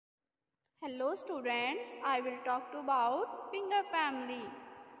Hello students, I will talk about finger family.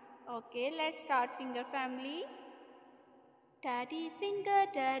 Okay, let's start finger family. Daddy finger,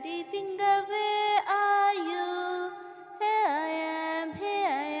 where are you? Here I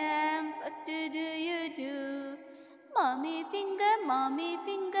am, what do you do? Mommy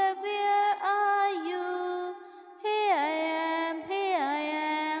finger, where are you? Here I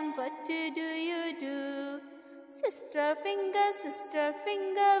am, what do you do? Sister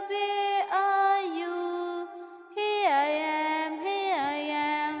finger, where are you? Here I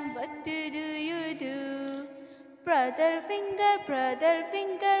am, what do you do? Brother finger,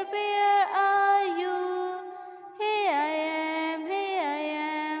 where are you? Here I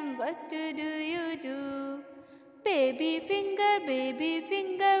am, what do you do? Baby finger,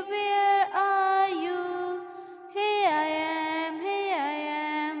 where are you? Here I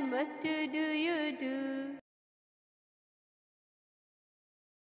am, what do you do?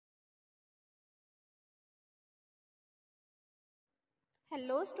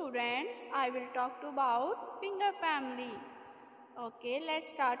 Hello students, I will talk about finger family. Okay, let's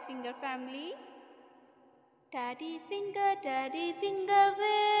start finger family. Daddy finger,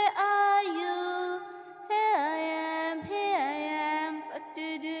 where are you? Here I am, what do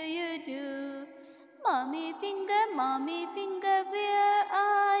you do? Mommy finger, where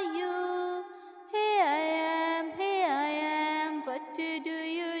are you? Here I am, what do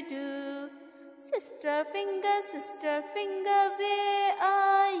you do? Sister finger, where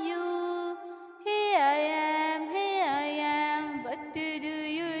are you? Here I am, what do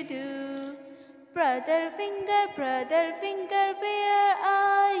you do? Brother finger, where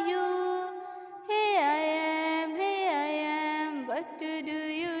are you? Here I am, what do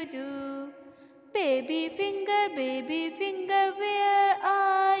you do? Baby finger, where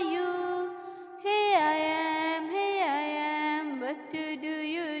are you? Here I am, what do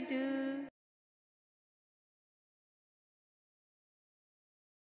you do?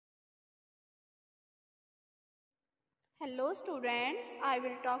 Hello students, I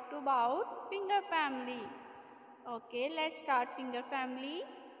will talk about finger family. Okay, let's start finger family.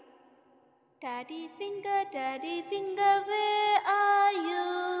 Daddy finger, where are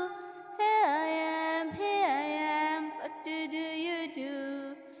you? Here I am, what do you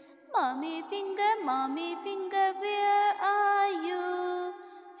do? Mommy finger, where are you?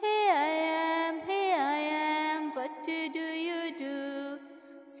 Here I am, what do you do?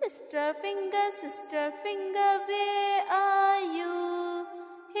 Sister finger, where are you?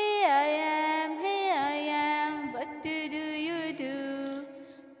 Here I am, what do you do?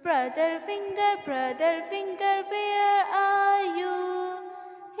 Brother finger, where are you?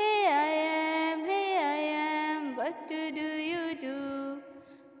 Here I am, what do you do?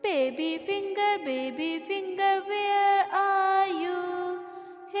 Baby finger, where are you?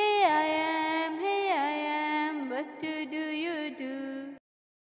 Here I am, what do you do?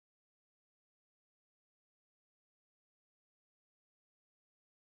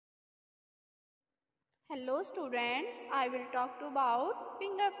 Hello students, I will talk about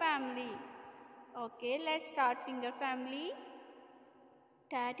finger family. Okay, let's start finger family.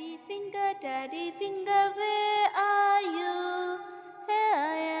 Daddy finger, where are you? Here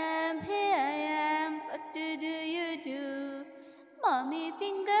I am, what do you do? Mommy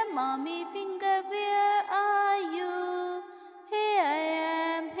finger, where are you? Here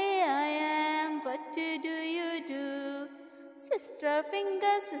I am, what do you do? Sister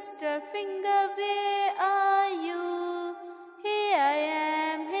finger, where are you? Here I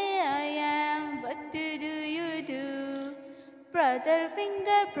am, what do you do? Brother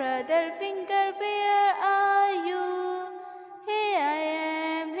finger, where are you? Here I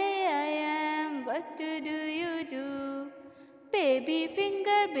am, what do you do? Baby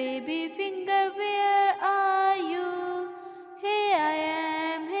finger, where are you? Here I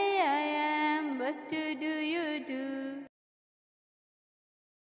am, what do you do?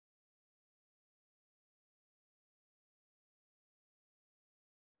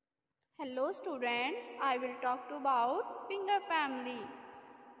 Hello students, I will talk about finger family.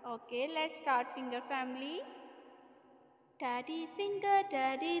 Okay, let's start finger family. Daddy finger,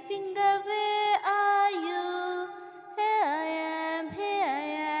 where are you? Here I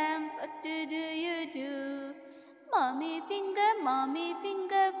am, what do you do? Mommy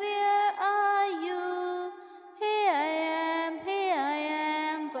finger, where are you? Here I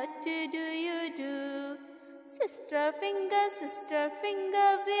am, what do you do? Sister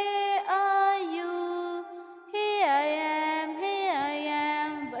finger, where are you? Here I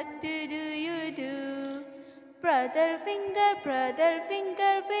am, what do you do? Brother finger,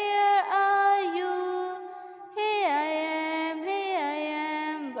 where are you? Here I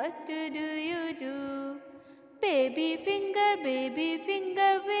am, what to do baby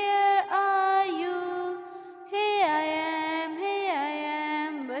finger, where are you? Here I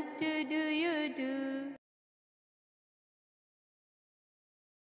am, what to do?